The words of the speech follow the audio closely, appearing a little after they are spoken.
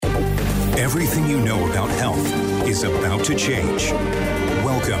Everything you know about health is about to change.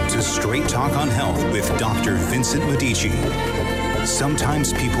 Welcome to Straight Talk on Health with Dr. Vincent Medici.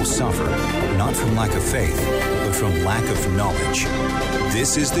 Sometimes people suffer, not from lack of faith, but from lack of knowledge.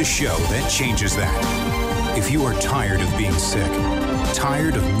 This is the show that changes that. If you are tired of being sick,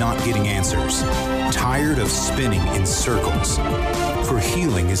 tired of not getting answers, tired of spinning in circles, for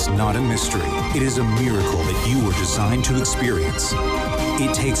healing is not a mystery. It is a miracle that you were designed to experience.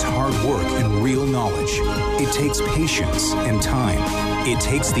 It takes hard work and real knowledge. It takes patience and time. It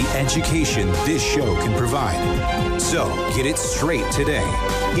takes the education this show can provide. So, get it straight today.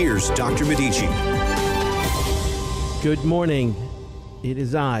 Here's Dr. Medici. Good morning. It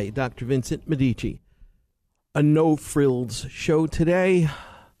is I, Dr. Vincent Medici. A no-frills show today,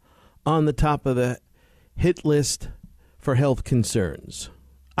 on the top of the hit list for health concerns.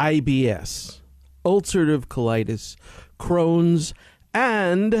 IBS, ulcerative colitis, Crohn's,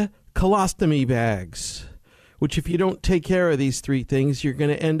 and colostomy bags, which if you don't take care of these three things, you're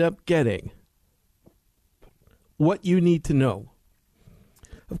going to end up getting. What you need to know.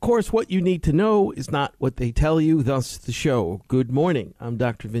 Of course, what you need to know is not what they tell you, thus the show. Good morning. I'm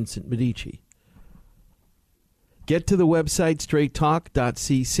Dr. Vincent Medici. Get to the website,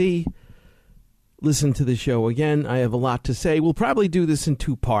 straighttalk.cc. Listen to the show again. I have a lot to say. We'll probably do this in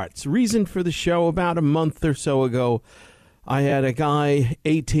two parts. Reason for the show, about a month or so ago, I had a guy,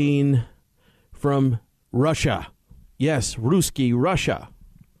 18, from Russia. Yes, Ruski, Russia.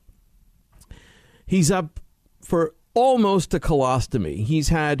 He's up for almost a colostomy. He's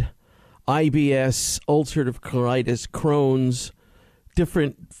had IBS, ulcerative colitis, Crohn's,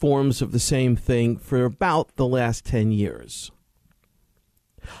 different forms of the same thing for about the last 10 years.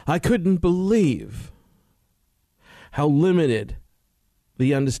 I couldn't believe how limited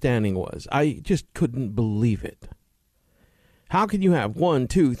the understanding was. I just couldn't believe it. How can you have 1,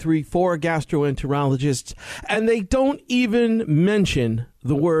 2, 3, 4 gastroenterologists, and they don't even mention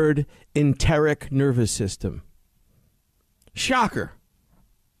the word enteric nervous system? Shocker.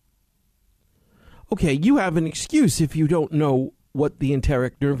 Okay, you have an excuse if you don't know what the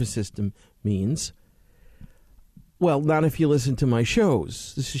enteric nervous system means. Well, not if you listen to my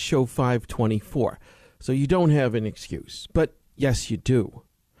shows. This is show 524. So you don't have an excuse. But yes, you do.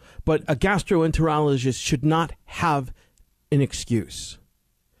 But a gastroenterologist should not have an excuse.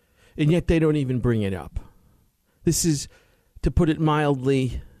 And yet they don't even bring it up. This is, to put it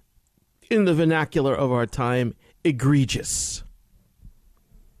mildly, in the vernacular of our time, egregious.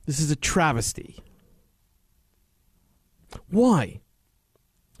 This is a travesty. Why?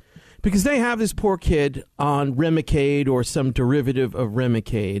 Because they have this poor kid on Remicade or some derivative of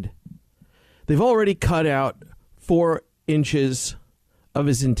Remicade. They've already cut out 4 inches of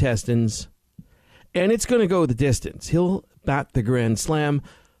his intestines, and it's going to go the distance. He'll bat the grand slam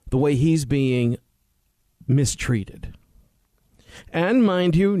the way he's being mistreated. And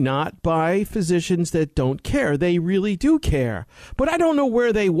mind you, not by physicians that don't care. They really do care. But I don't know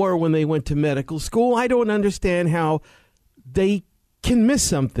where they were when they went to medical school. I don't understand how they can miss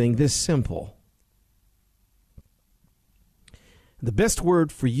something this simple. The best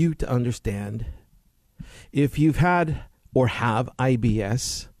word for you to understand, if you've had or have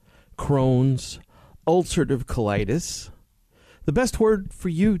IBS, Crohn's, ulcerative colitis, the best word for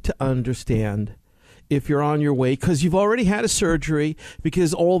you to understand if you're on your way, because you've already had a surgery,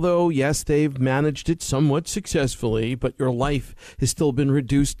 because although, yes, they've managed it somewhat successfully, but your life has still been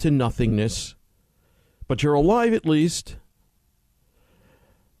reduced to nothingness, but you're alive at least.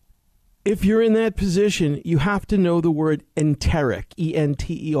 If you're in that position, you have to know the word enteric,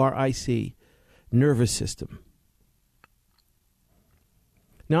 E-N-T-E-R-I-C, nervous system.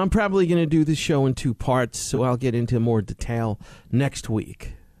 Now, I'm probably going to do this show in 2 parts, so I'll get into more detail next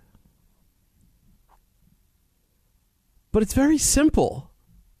week. But it's very simple.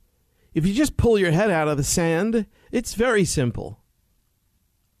 If you just pull your head out of the sand, it's very simple.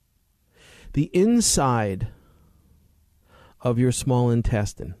 The inside of your small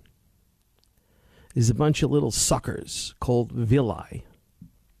intestine is a bunch of little suckers called villi.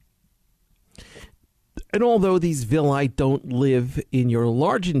 And although these villi don't live in your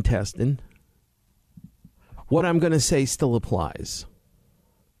large intestine, what I'm going to say still applies.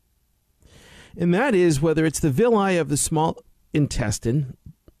 And that is whether it's the villi of the small intestine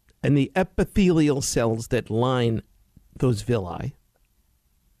and the epithelial cells that line those villi,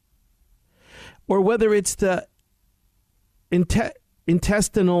 or whether it's the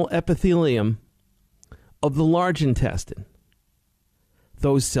intestinal epithelium of the large intestine,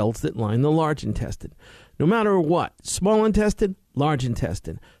 those cells that line the large intestine. No matter what, small intestine, large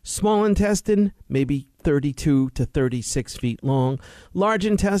intestine. Small intestine, maybe 32 to 36 feet long. Large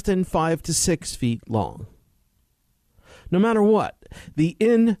intestine, 5 to 6 feet long. No matter what, the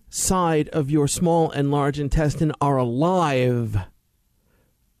inside of your small and large intestine are alive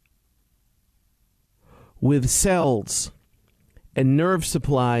with cells and nerve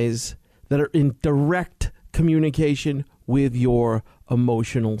supplies that are in direct communication with your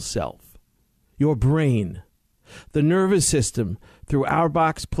emotional self, your brain. The nervous system, through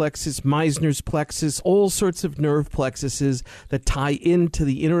Auerbach's plexus, Meissner's plexus, all sorts of nerve plexuses that tie into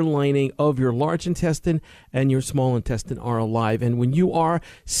the inner lining of your large intestine and your small intestine are alive. And when you are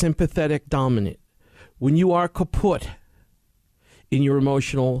sympathetic dominant, when you are kaput in your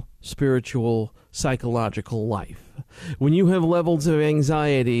emotional, spiritual, psychological life, when you have levels of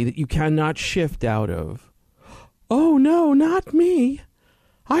anxiety that you cannot shift out of, oh no, not me,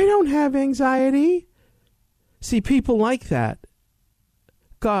 I don't have anxiety. See, people like that,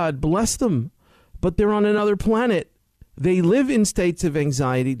 God bless them, but they're on another planet. They live in states of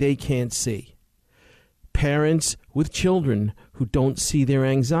anxiety they can't see. Parents with children who don't see their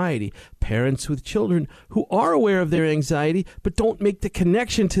anxiety. Parents with children who are aware of their anxiety but don't make the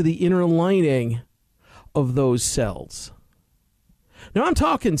connection to the inner lining of those cells. Now, I'm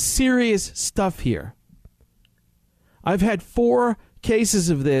talking serious stuff here. I've had 4 cases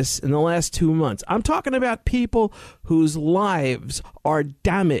of this in the last 2 months. I'm talking about people whose lives are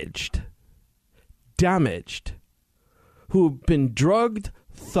damaged, who have been drugged,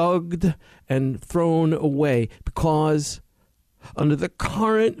 thugged, and thrown away because under the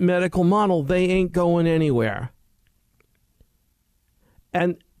current medical model, they ain't going anywhere.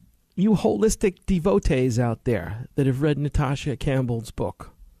 And you holistic devotees out there that have read Natasha Campbell's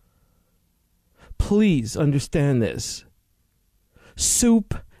book, please understand this.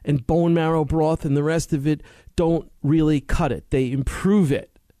 Soup and bone marrow broth and the rest of it don't really cut it. They improve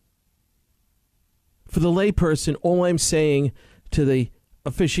it. For the layperson, all I'm saying to the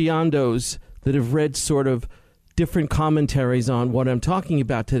aficionados that have read sort of different commentaries on what I'm talking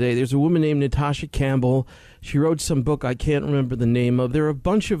about today, there's a woman named Natasha Campbell. She wrote some book I can't remember the name of. There are a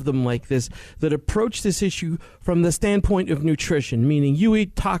bunch of them like this that approach this issue from the standpoint of nutrition, meaning you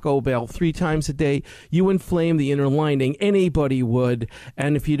eat Taco Bell 3 times a day, you inflame the inner lining, anybody would,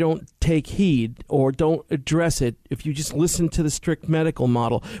 and if you don't take heed or don't address it, if you just listen to the strict medical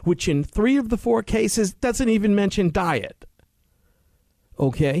model, which in 3 of the 4 cases doesn't even mention diet,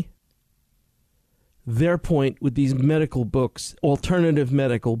 okay? Their point with these medical books, alternative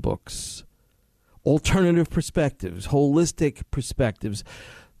medical books, alternative perspectives, holistic perspectives.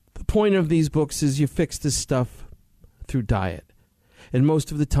 The point of these books is you fix this stuff through diet. And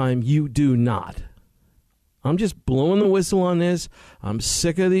most of the time, you do not. I'm just blowing the whistle on this. I'm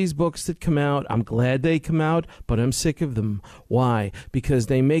sick of these books that come out. I'm glad they come out, but I'm sick of them. Why? Because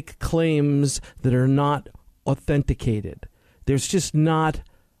they make claims that are not authenticated. There's just not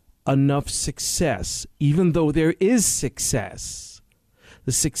enough success, even though there is success.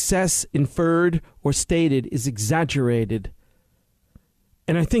 The success inferred or stated is exaggerated.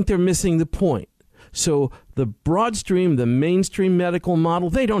 And I think they're missing the point. So the broad stream, the mainstream medical model,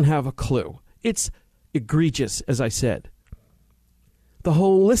 they don't have a clue. It's egregious, as I said. The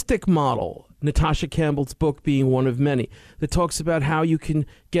holistic model, Natasha Campbell's book being one of many, that talks about how you can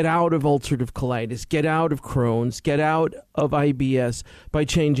get out of ulcerative colitis, get out of Crohn's, get out of IBS by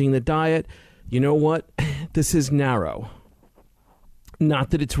changing the diet. You know what? This is narrow. Not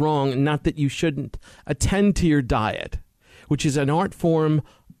that it's wrong, not that you shouldn't attend to your diet, which is an art form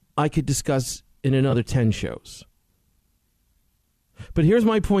I could discuss in another 10 shows. But here's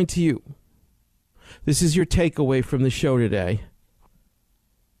my point to you. This is your takeaway from the show today.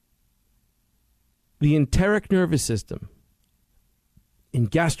 The enteric nervous system, in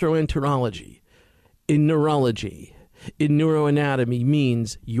gastroenterology, in neurology, in neuroanatomy,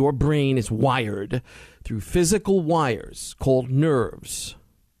 means your brain is wired through physical wires called nerves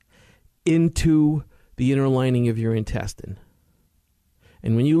into the inner lining of your intestine.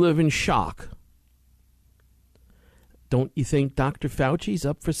 And when you live in shock, don't you think Dr. Fauci's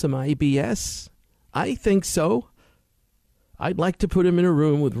up for some IBS? I think so. I'd like to put him in a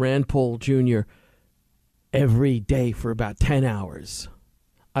room with Rand Paul Jr. every day for about 10 hours.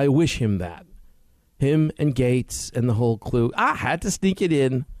 I wish him that. Him and Gates and the whole crew. I had to sneak it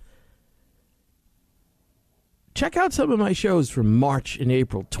in. Check out some of my shows from March and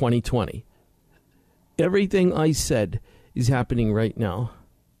April 2020. Everything I said is happening right now.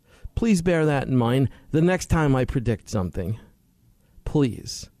 Please bear that in mind the next time I predict something.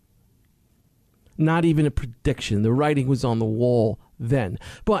 Please. Not even a prediction. The writing was on the wall then.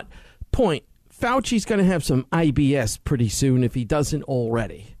 But point Fauci's going to have some IBS pretty soon if he doesn't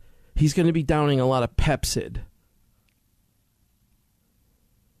already. He's going to be downing a lot of Pepcid.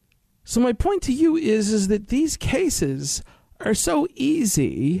 So my point to you is that these cases are so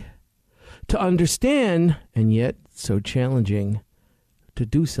easy to understand and yet so challenging to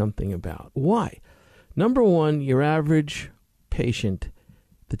do something about. Why? Number one, your average patient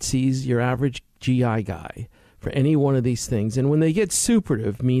that sees your average GI guy for any one of these things, and when they get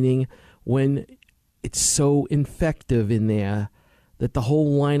suppurative, meaning when it's so infective in there that the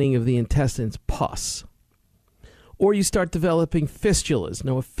whole lining of the intestines pus, or you start developing fistulas.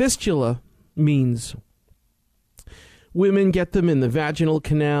 Now, a fistula means women get them in the vaginal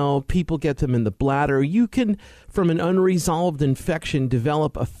canal, people get them in the bladder. You can, from an unresolved infection,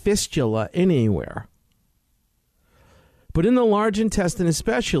 develop a fistula anywhere. But in the large intestine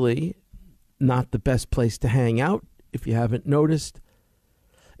especially, not the best place to hang out, if you haven't noticed.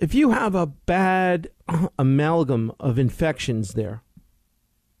 If you have a bad amalgam of infections there,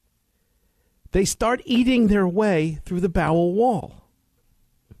 they start eating their way through the bowel wall.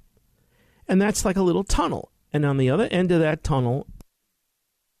 And that's like a little tunnel. And on the other end of that tunnel,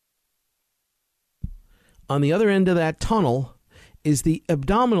 is the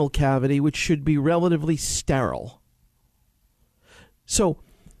abdominal cavity, which should be relatively sterile. So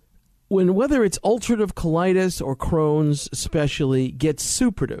whether it's ulcerative colitis or Crohn's especially gets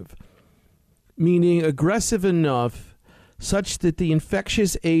suppurative, meaning aggressive enough such that the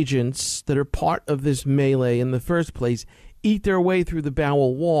infectious agents that are part of this melee in the first place eat their way through the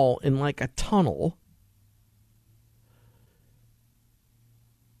bowel wall in like a tunnel.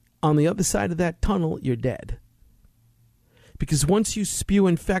 On the other side of that tunnel, you're dead. Because once you spew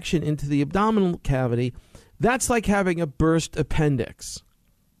infection into the abdominal cavity, that's like having a burst appendix.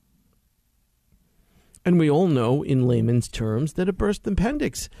 And we all know, in layman's terms, that a burst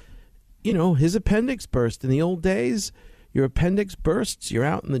appendix, his appendix burst. In the old days, your appendix bursts, you're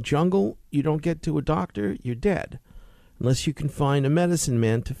out in the jungle, you don't get to a doctor, you're dead. Unless you can find a medicine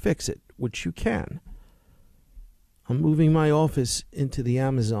man to fix it, which you can. I'm moving my office into the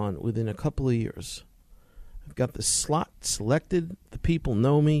Amazon within a couple of years. I've got the slot selected, the people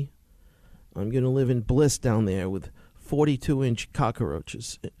know me. I'm going to live in bliss down there with 42-inch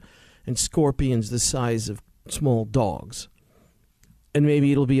cockroaches and scorpions the size of small dogs. And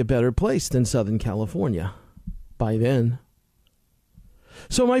maybe it'll be a better place than Southern California by then.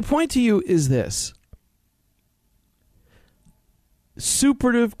 So my point to you is this.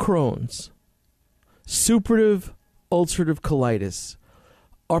 Suppurative Crohn's, suppurative ulcerative colitis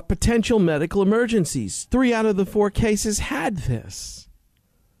are potential medical emergencies. 3 out of the 4 cases had this.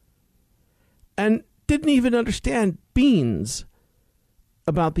 And didn't even understand beans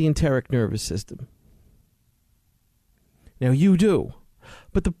about the enteric nervous system. Now you do.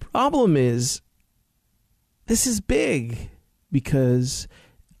 But the problem is, this is big because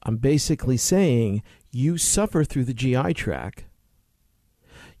I'm basically saying you suffer through the GI tract.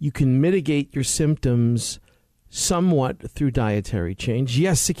 You can mitigate your symptoms somewhat through dietary change.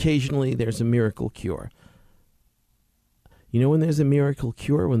 Yes, occasionally there's a miracle cure. You know when there's a miracle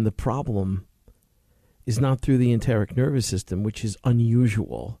cure? When the problem is not through the enteric nervous system, which is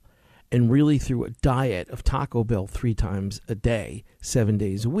unusual, and really through a diet of Taco Bell 3 times a day, 7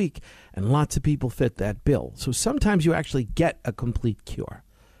 days a week, and lots of people fit that bill. So sometimes you actually get a complete cure.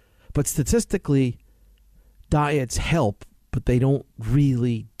 But statistically, diets help, but they don't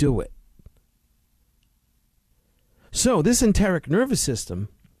really do it. So this enteric nervous system,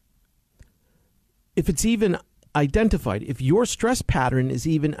 if it's even identified, if your stress pattern is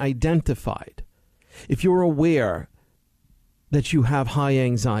even identified, if you're aware that you have high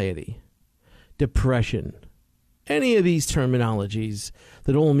anxiety, depression, any of these terminologies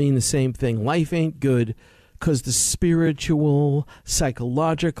that all mean the same thing, life ain't good because the spiritual,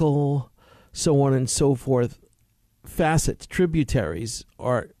 psychological, so on and so forth, facets, tributaries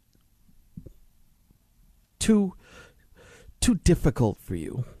are too difficult for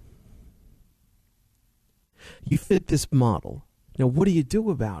you. You fit this model. Now, what do you do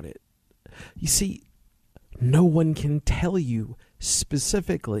about it? You see, no one can tell you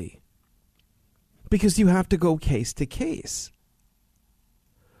specifically because you have to go case to case.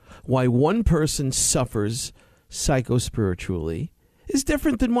 Why one person suffers psychospiritually is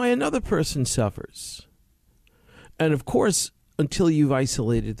different than why another person suffers. And of course, until you've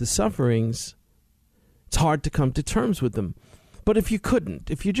isolated the sufferings, it's hard to come to terms with them. But if you couldn't,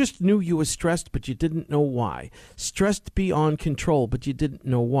 if you just knew you were stressed but you didn't know why, stressed beyond control but you didn't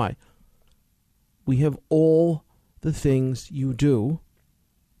know why, we have all the things you do,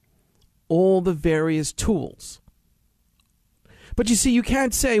 all the various tools. But you see, you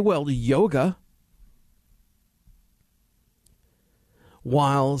can't say, well, yoga,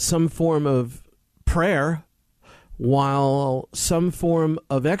 while some form of prayer, while some form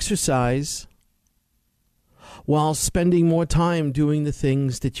of exercise, while spending more time doing the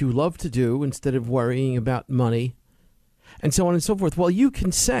things that you love to do instead of worrying about money, and so on and so forth. Well, you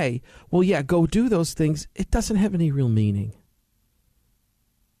can say, well, yeah, go do those things. It doesn't have any real meaning.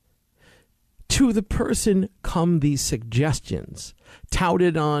 To the person come these suggestions,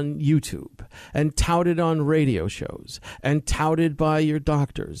 touted on YouTube and touted on radio shows and touted by your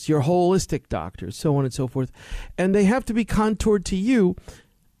doctors, your holistic doctors, so on and so forth. And they have to be contoured to you.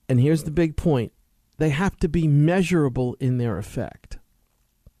 And here's the big point. They have to be measurable in their effect.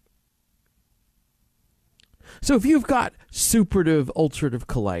 So if you've got suppurative ulcerative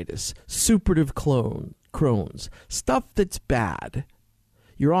colitis, suppurative Crohn's, stuff that's bad,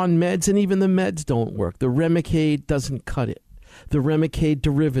 you're on meds and even the meds don't work. The Remicade doesn't cut it. The Remicade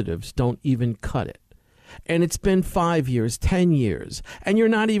derivatives don't even cut it. And it's been 5 years, 10 years, and you're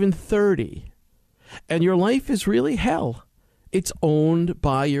not even 30. And your life is really hell. It's owned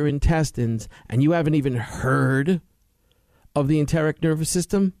by your intestines, and you haven't even heard of the enteric nervous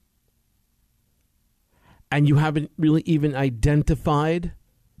system. And you haven't really even identified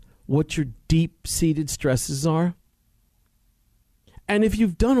what your deep-seated stresses are. And if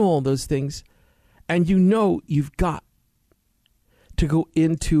you've done all those things, and you know you've got to go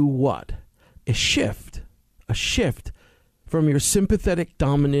into what? A shift from your sympathetic,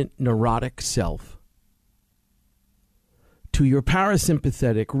 dominant, neurotic self to your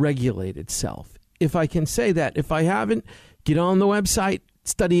parasympathetic, regulated self. If I can say that, if I haven't, get on the website,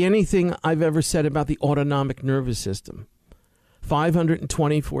 study anything I've ever said about the autonomic nervous system.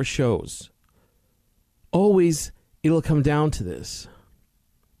 524 shows. Always, it'll come down to this.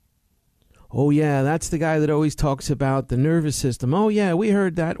 Oh, yeah, that's the guy that always talks about the nervous system. Oh, yeah, we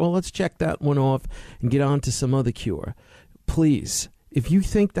heard that. Well, let's check that one off and get on to some other cure. Please, if you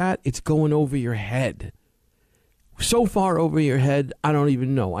think that, it's going over your head. So far over your head, I don't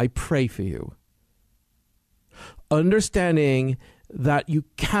even know. I pray for you. Understanding that you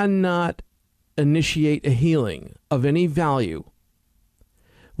cannot initiate a healing of any value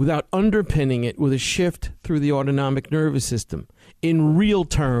without underpinning it with a shift through the autonomic nervous system in real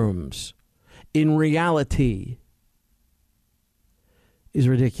terms, in reality, is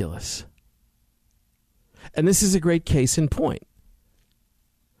ridiculous. And this is a great case in point.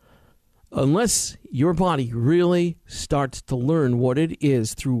 Unless your body really starts to learn what it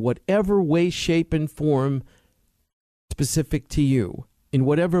is through whatever way, shape, and form specific to you, in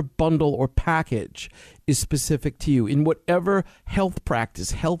whatever bundle or package is specific to you, in whatever health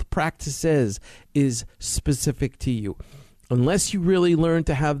practices is specific to you, unless you really learn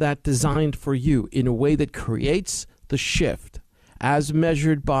to have that designed for you in a way that creates the shift, as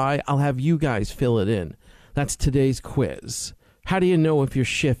measured by, I'll have you guys fill it in. That's today's quiz. How do you know if you're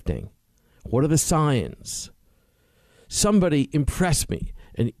shifting? What are the signs? Somebody impress me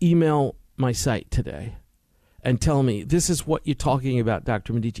and email my site today and tell me, this is what you're talking about,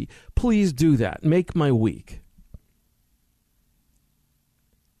 Dr. Medici. Please do that. Make my week.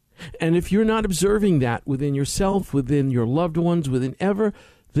 And if you're not observing that within yourself, within your loved ones, within ever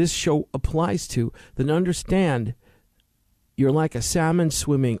this show applies to, then understand you're like a salmon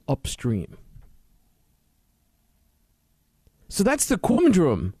swimming upstream. So that's the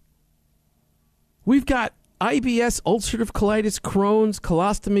quandrum. We've got IBS, ulcerative colitis, Crohn's,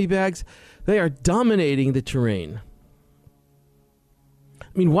 colostomy bags. They are dominating the terrain. I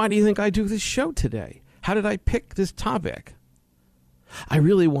mean, why do you think I do this show today? How did I pick this topic? I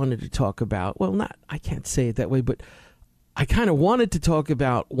really wanted to talk about, well, not, I can't say it that way, but I kind of wanted to talk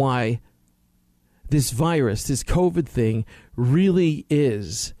about why this virus, this COVID thing, really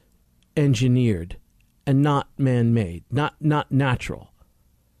is engineered and not man-made, not natural.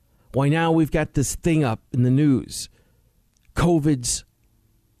 Why now we've got this thing up in the news. COVID's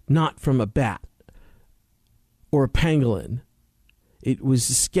not from a bat or a pangolin. It was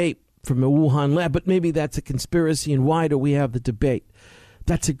escaped from a Wuhan lab, but maybe that's a conspiracy, and why do we have the debate?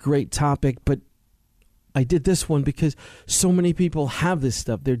 That's a great topic, but I did this one because so many people have this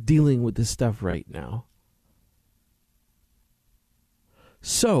stuff. They're dealing with this stuff right now.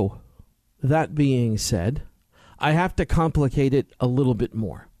 So, that being said, I have to complicate it a little bit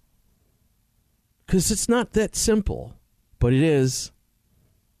more. Because it's not that simple, but it is.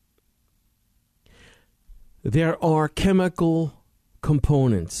 There are chemical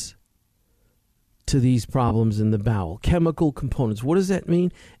components to these problems in the bowel. Chemical components. What does that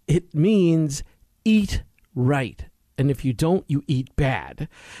mean? It means eat right. And if you don't, you eat bad.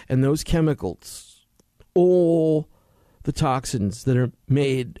 And those chemicals, all the toxins that are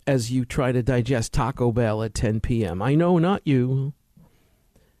made as you try to digest Taco Bell at 10 p.m. I know, not you.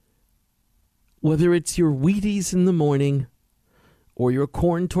 whether it's your Wheaties in the morning or your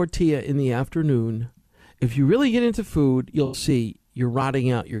corn tortilla in the afternoon, if you really get into food, you'll see you're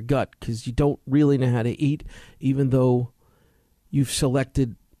rotting out your gut because you don't really know how to eat, even though you've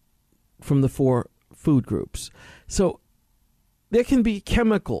selected from the 4 food groups. So there can be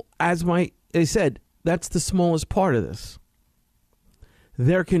chemical, as I said, that's the smallest part of this.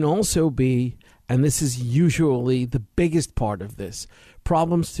 There can also be, and this is usually the biggest part of this,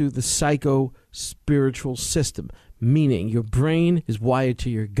 problems through the psycho-spiritual system, meaning your brain is wired to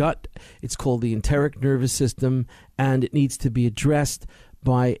your gut. It's called the enteric nervous system, and it needs to be addressed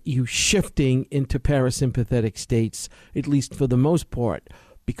by you shifting into parasympathetic states, at least for the most part,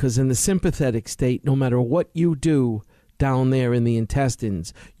 because in the sympathetic state, no matter what you do down there in the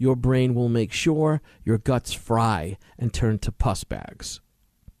intestines, your brain will make sure your guts fry and turn to pus bags.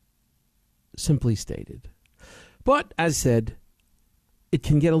 Simply stated. But, as said, it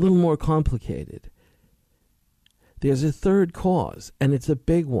can get a little more complicated. There's a third cause, and it's a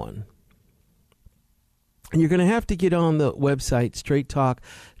big one. And you're going to have to get on the website,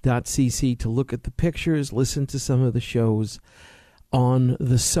 straighttalk.cc, to look at the pictures, listen to some of the shows on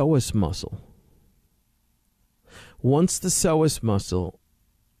the psoas muscle. Once the psoas muscle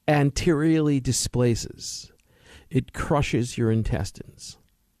anteriorly displaces, it crushes your intestines.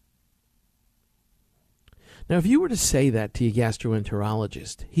 Now, if you were to say that to your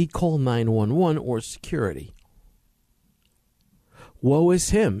gastroenterologist, he'd call 911 or security. Woe is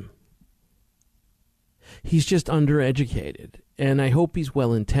him. He's just undereducated, and I hope he's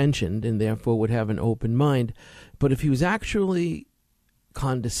well-intentioned and therefore would have an open mind. But if he was actually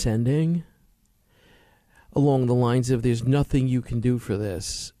condescending along the lines of there's nothing you can do for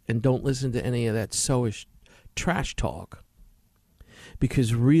this and don't listen to any of that soish trash talk,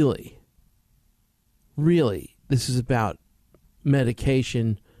 because really, this is about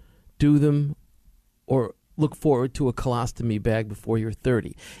medication. Do them or look forward to a colostomy bag before you're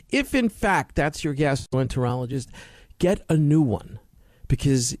 30. If, in fact, that's your gastroenterologist, get a new one,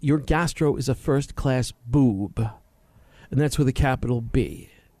 because your gastro is a first-class boob, and that's with a capital B,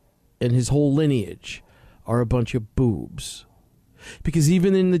 and his whole lineage are a bunch of boobs. Because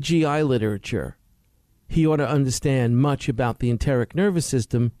even in the GI literature, he ought to understand much about the enteric nervous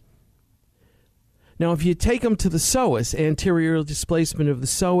system. Now, if you take him to the psoas, anterior displacement of the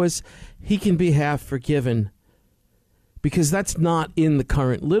psoas, he can be half forgiven, because that's not in the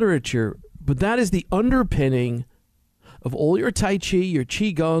current literature, but that is the underpinning of all your Tai Chi, your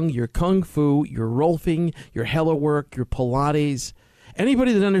Qigong, your Kung Fu, your Rolfing, your Hella work, your Pilates.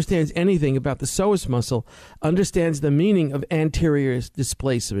 Anybody that understands anything about the psoas muscle understands the meaning of anterior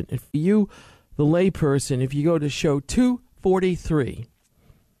displacement. And for you, the layperson, if you go to show 243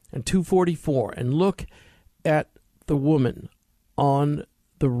 and 244 and look at the woman on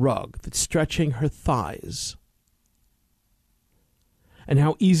the rug that's stretching her thighs and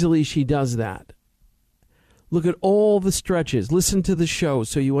how easily she does that. Look at all the stretches. Listen to the show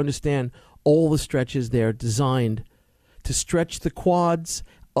so you understand all the stretches there designed to stretch the quads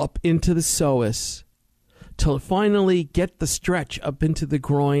up into the psoas, to finally get the stretch up into the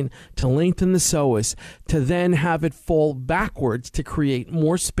groin, to lengthen the psoas, to then have it fall backwards to create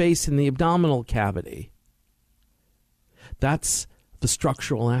more space in the abdominal cavity. That's the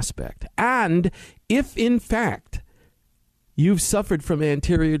structural aspect. And if, in fact, you've suffered from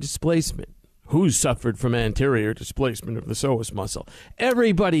anterior displacement, who's suffered from anterior displacement of the psoas muscle?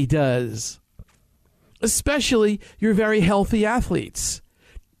 Everybody does. Especially your very healthy athletes,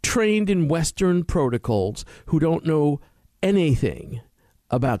 trained in Western protocols, who don't know anything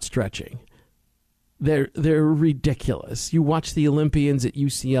about stretching. They're ridiculous. You watch the Olympians at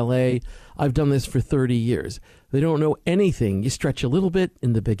UCLA. I've done this for 30 years. They don't know anything. You stretch a little bit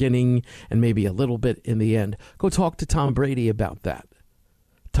in the beginning and maybe a little bit in the end. Go talk to Tom Brady about that.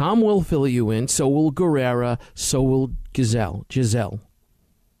 Tom will fill you in. So will Guerrera. So will Giselle.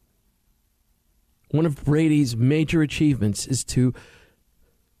 One of Brady's major achievements is to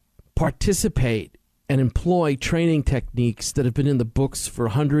participate and employ training techniques that have been in the books for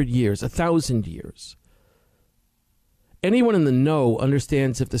 100 years, 1,000 years. Anyone in the know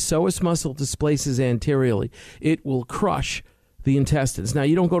understands if the psoas muscle displaces anteriorly, it will crush the intestines. Now,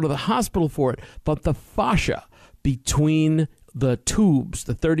 you don't go to the hospital for it, but the fascia between the tubes,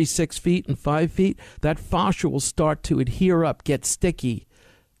 the 36 feet and 5 feet, that fascia will start to adhere up, get sticky,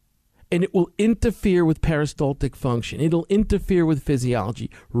 and it will interfere with peristaltic function. It'll interfere with physiology.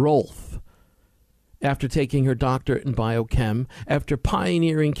 Rolf, after taking her doctorate in biochem, after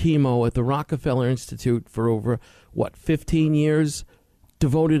pioneering chemo at the Rockefeller Institute for over, 15 years,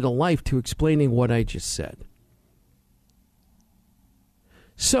 devoted a life to explaining what I just said.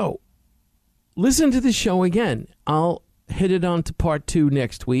 So, listen to the show again. I'll hit it on to part 2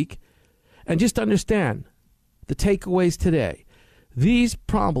 next week. And just understand the takeaways today. These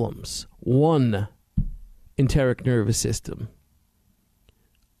problems, 1, enteric nervous system.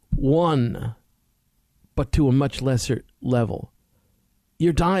 1, but to a much lesser level.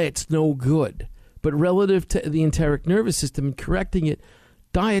 Your diet's no good. But relative to the enteric nervous system and correcting it,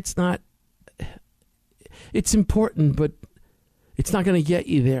 diet's not... It's important, but it's not going to get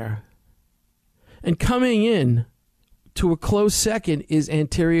you there. And coming in to a close second is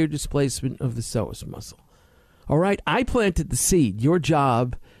anterior displacement of the psoas muscle. All right, I planted the seed. Your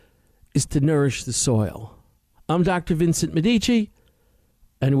job is to nourish the soil. I'm Dr. Vincent Medici,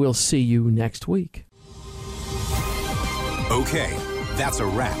 and we'll see you next week. Okay, that's a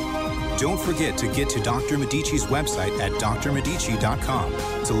wrap. Don't forget to get to Dr. Medici's website at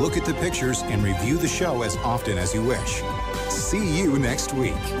drmedici.com to look at the pictures and review the show as often as you wish. See you next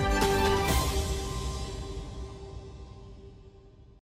week.